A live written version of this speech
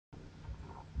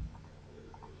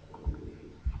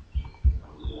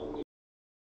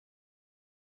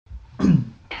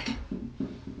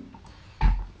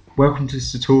Welcome to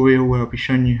this tutorial where I'll be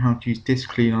showing you how to use disk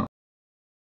cleanup.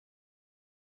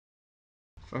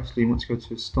 Firstly, you want to go to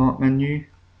the start menu,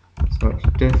 search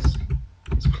disk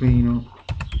cleanup,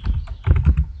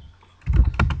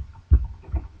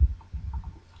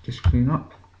 disk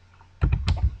cleanup.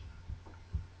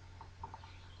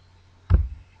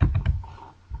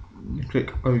 You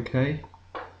click OK.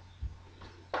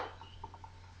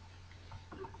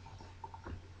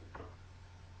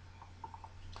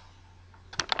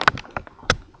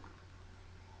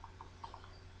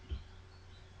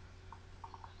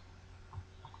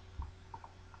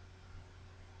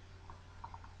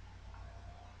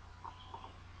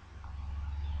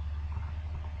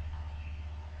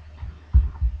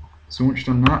 So once you've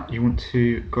done that, you want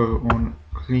to go on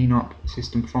Cleanup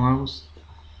System Files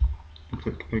and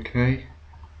click OK.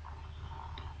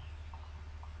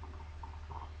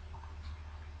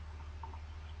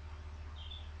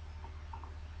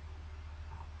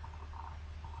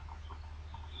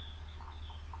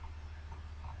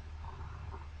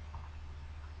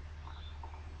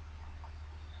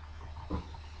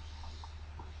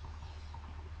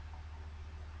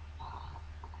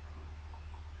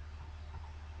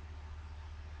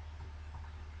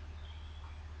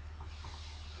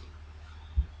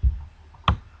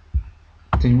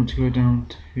 Then you want to go down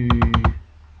to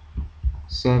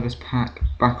Service Pack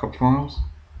Backup Files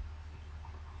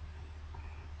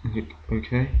and click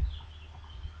OK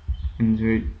and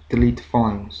delete the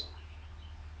files.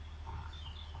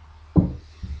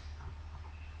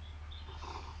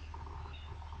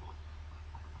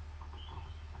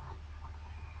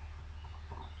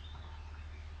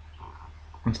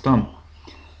 That's done.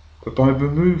 But by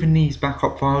removing these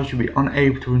backup files, you'll be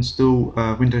unable to install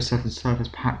Windows 7 Service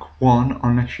Pack 1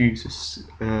 unless you use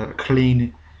a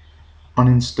clean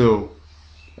uninstall.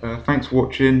 Thanks for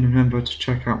watching. Remember to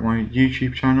check out my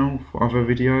YouTube channel for other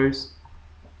videos.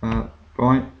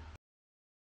 Bye.